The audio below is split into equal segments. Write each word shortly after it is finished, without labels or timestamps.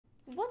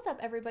What's up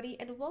everybody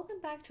and welcome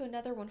back to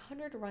another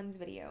 100 runs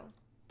video.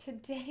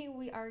 Today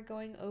we are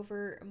going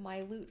over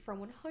my loot from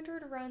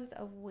 100 runs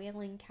of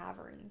Wailing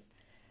Caverns.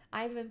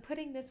 I've been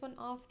putting this one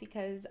off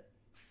because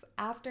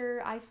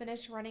after I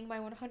finished running my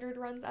 100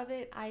 runs of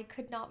it, I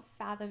could not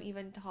fathom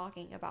even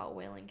talking about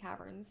Wailing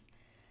Caverns.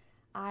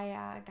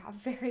 I got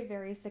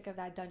very sick of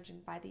that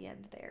dungeon by the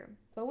end there.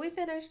 But we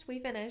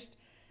finished.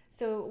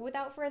 So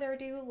without further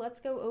ado, let's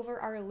go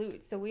over our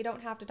loot so we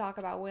don't have to talk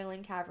about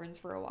Wailing Caverns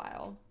for a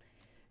while.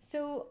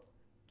 So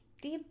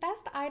the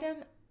best item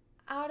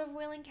out of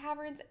Wailing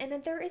Caverns, and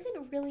there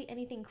isn't really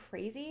anything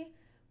crazy,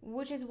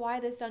 which is why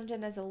this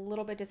dungeon is a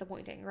little bit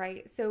disappointing,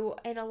 right? So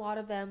in a lot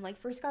of them, like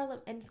for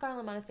Scarlet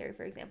Monastery,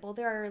 for example,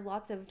 there are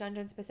lots of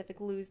dungeon specific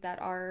loos that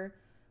are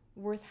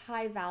worth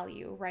high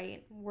value,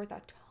 right? Worth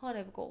a ton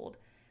of gold.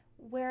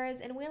 Whereas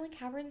in Wailing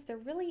Caverns, there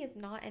really is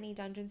not any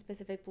dungeon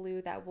specific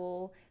blue that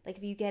will, like,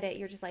 if you get it,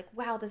 you're just like,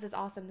 wow, this is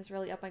awesome. This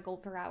really upped my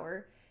gold per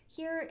hour.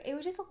 Here, it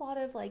was just a lot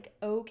of like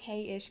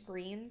okay-ish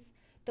greens.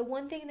 The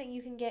one thing that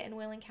you can get in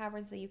Wailing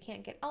Caverns that you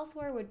can't get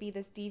elsewhere would be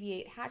this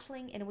Deviate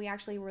hatchling, and we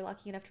actually were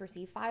lucky enough to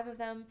receive 5 of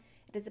them.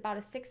 It is about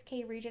a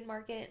 6k region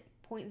market,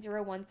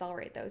 0.01 sell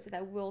rate though, so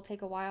that will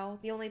take a while.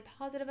 The only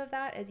positive of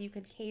that is you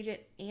can cage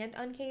it and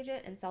uncage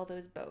it and sell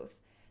those both.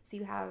 So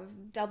you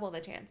have double the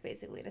chance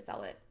basically to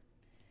sell it.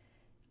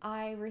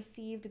 I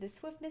received the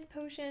Swiftness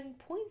Potion,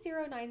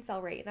 0.09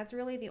 sell rate. That's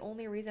really the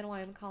only reason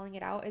why I'm calling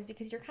it out, is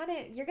because you're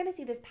gonna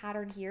see this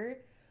pattern here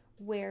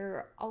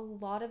where a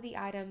lot of the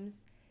items,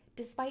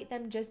 despite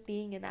them just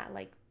being in that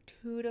like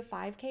 2 to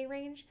 5k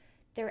range,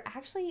 their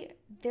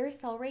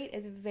sell rate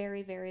is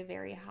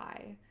very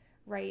high,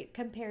 right?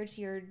 Compared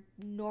to your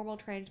normal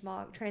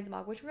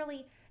transmog, which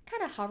really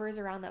kind of hovers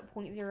around that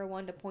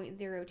 0.01 to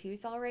 0.02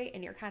 sell rate,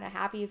 and you're kind of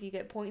happy if you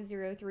get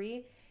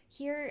 0.03.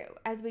 Here,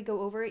 as we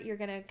go over it, you're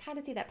gonna kind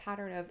of see that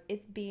pattern of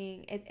it's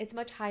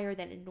much higher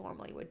than it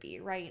normally would be,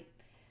 right?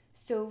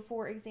 So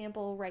for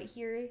example, right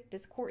here,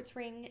 this quartz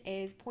ring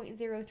is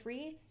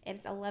 0.03 and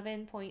it's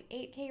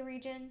 11.8k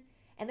region.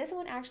 And this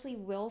one actually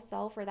will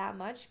sell for that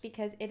much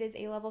because it is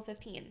a level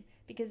 15.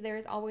 Because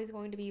there's always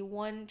going to be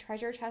one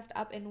treasure chest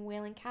up in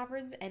Wailing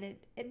Caverns, and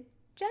it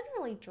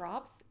generally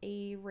drops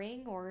a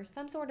ring or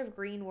some sort of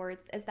green where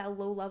it's that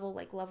low level,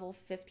 like level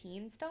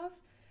 15 stuff.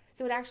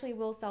 So it actually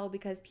will sell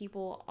because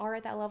people are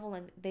at that level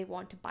and they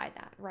want to buy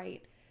that,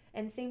 right?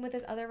 And same with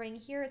this other ring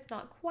here. It's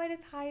not quite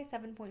as high,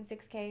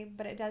 7.6k,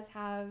 but it does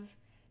have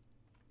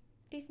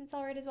decent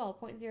sell rate as well,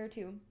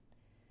 0.02.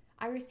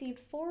 I received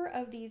 4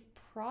 of these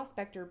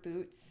Prospector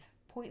boots,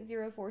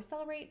 0.04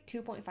 sell rate,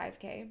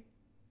 2.5k.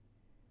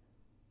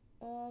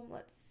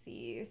 Let's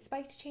see,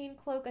 Spiked Chain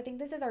Cloak. I think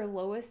this is our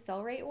lowest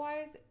sell rate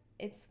wise.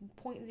 It's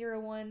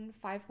 0.01,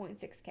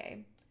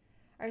 5.6k.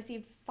 I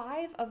received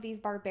 5 of these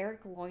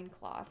Barbaric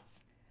Loincloths,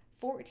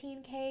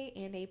 14k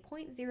and a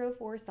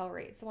 0.04 sell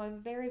rate. So I'm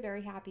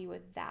very happy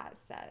with that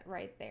set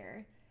right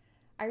there.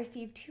 I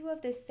received 2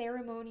 of this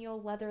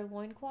Ceremonial Leather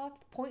Loincloth,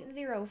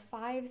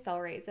 0.05 sell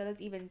rate, so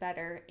that's even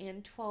better,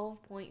 and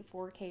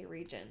 12.4k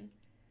region.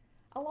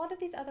 A lot of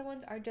these other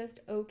ones are just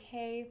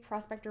okay.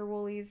 Prospector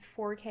Woolies,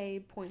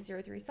 4k,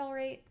 0.03 sell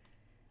rate.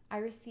 I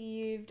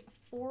received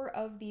 4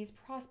 of these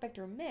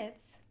Prospector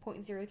Mitts,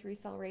 0.03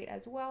 sell rate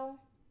as well.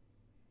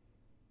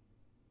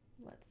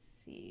 Let's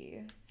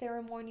see,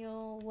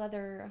 Ceremonial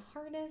Leather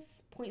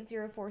Harness,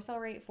 0.04 sell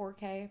rate,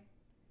 4k.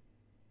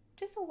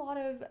 Just a lot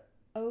of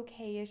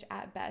okay-ish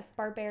at best.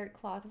 Barbaric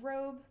Cloth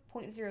Robe,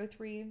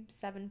 0.03,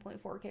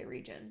 7.4k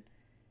region.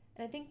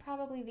 And I think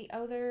probably the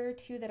other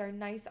 2 that are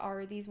nice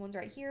are these ones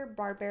right here.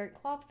 Barbaric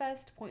Cloth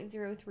Vest,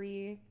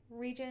 0.03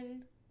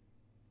 region,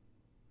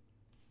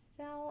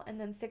 sell, and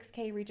then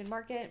 6k region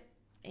market.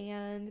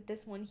 And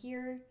this one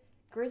here,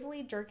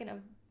 Grizzly Jerkin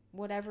of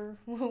whatever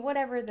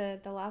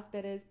the last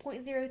bit is,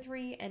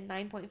 0.03 and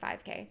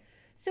 9.5k.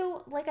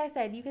 So like I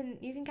said, you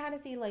can kind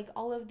of see like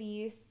all of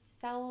these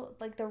sell,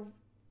 like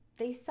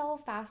they sell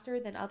faster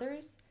than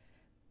others.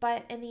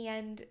 But in the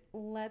end,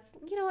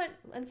 you know what,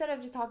 instead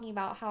of just talking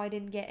about how I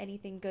didn't get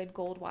anything good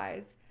gold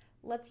wise,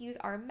 let's use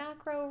our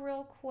macro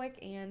real quick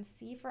and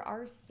see for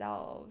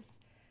ourselves.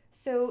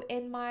 So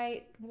in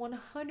my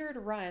 100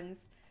 runs,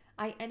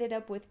 I ended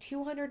up with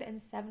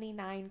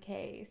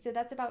 279k. So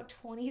that's about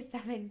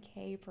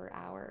 27k per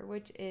hour,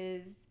 which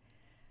is,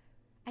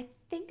 I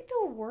think,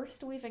 the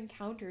worst we've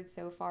encountered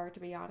so far, to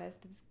be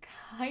honest. It's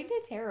kind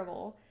of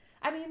terrible.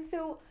 I mean,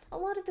 so a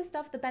lot of the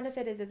stuff, the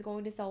benefit is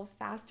going to sell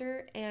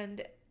faster,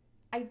 and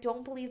I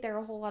don't believe there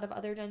are a whole lot of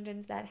other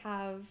dungeons that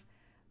have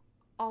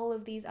all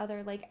of these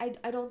other, like,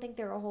 I don't think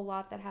there are a whole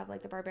lot that have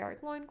like the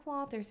Barbaric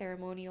Loincloth or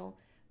Ceremonial.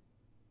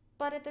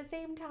 But at the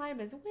same time,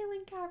 is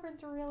Wailing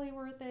Caverns really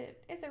worth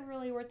it? Is it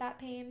really worth that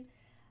pain?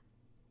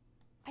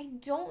 I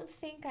don't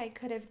think I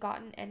could have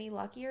gotten any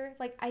luckier.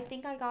 Like, I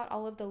think I got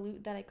all of the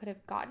loot that I could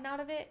have gotten out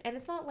of it. And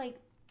it's not like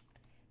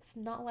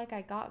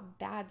I got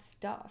bad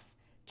stuff.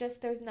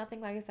 Just there's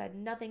nothing, like I said,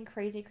 nothing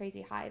crazy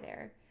high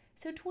there.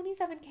 So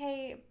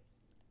 27k,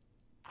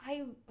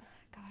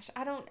 gosh,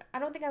 I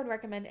don't think I would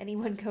recommend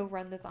anyone go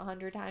run this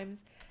 100 times,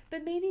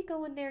 but maybe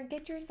go in there,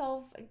 get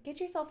yourself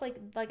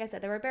like I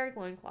said, the barbaric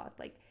loincloth,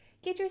 like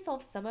get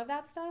yourself some of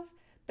that stuff,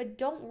 but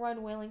don't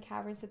run Wailing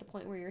Caverns to the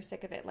point where you're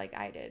sick of it like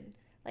I did.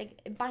 Like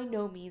by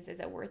no means is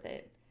it worth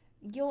it.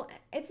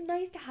 It's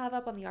nice to have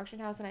up on the auction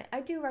house, and I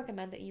do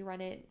recommend that you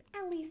run it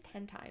at least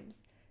 10 times.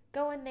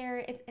 Go in there,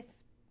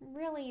 it's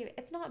really,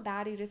 it's not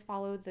bad. You just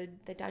follow the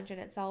dungeon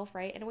itself,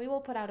 right? And we will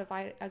put out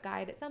a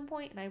guide at some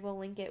point, and I will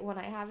link it when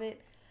I have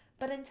it.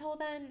 But until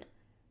then,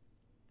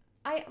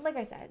 like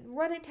I said,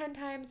 run it 10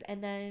 times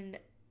and then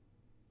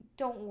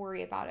don't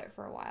worry about it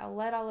for a while.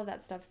 Let all of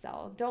that stuff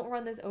sell. Don't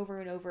run this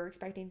over and over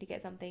expecting to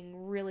get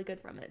something really good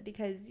from it,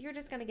 because you're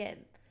just going to get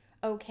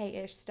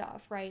okay-ish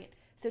stuff, right?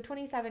 So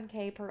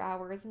 27k per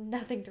hour is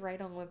nothing to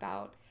write home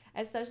about,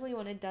 especially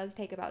when it does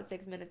take about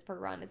 6 minutes per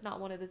run. It's not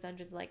one of those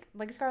dungeons like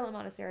Scarlet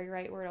Monastery,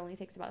 right, where it only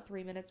takes about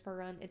 3 minutes per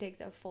run. It takes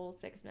a full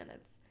 6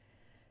 minutes.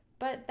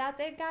 But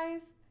that's it,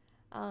 guys.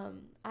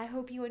 I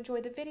hope you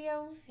enjoyed the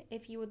video.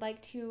 If you would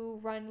like to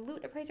run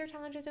loot appraiser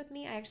challenges with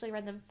me, I actually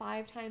run them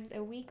 5 times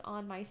a week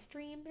on my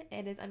stream.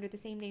 It is under the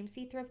same name,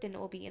 Seathrift, and it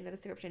will be in the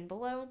description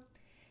below.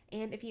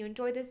 And if you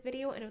enjoyed this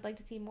video and would like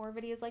to see more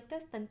videos like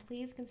this, then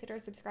please consider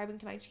subscribing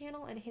to my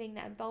channel and hitting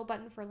that bell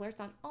button for alerts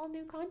on all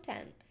new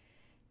content.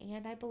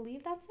 And I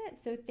believe that's it.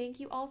 So thank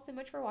you all so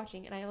much for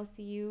watching, and I will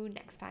see you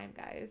next time,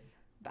 guys.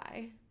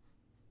 Bye.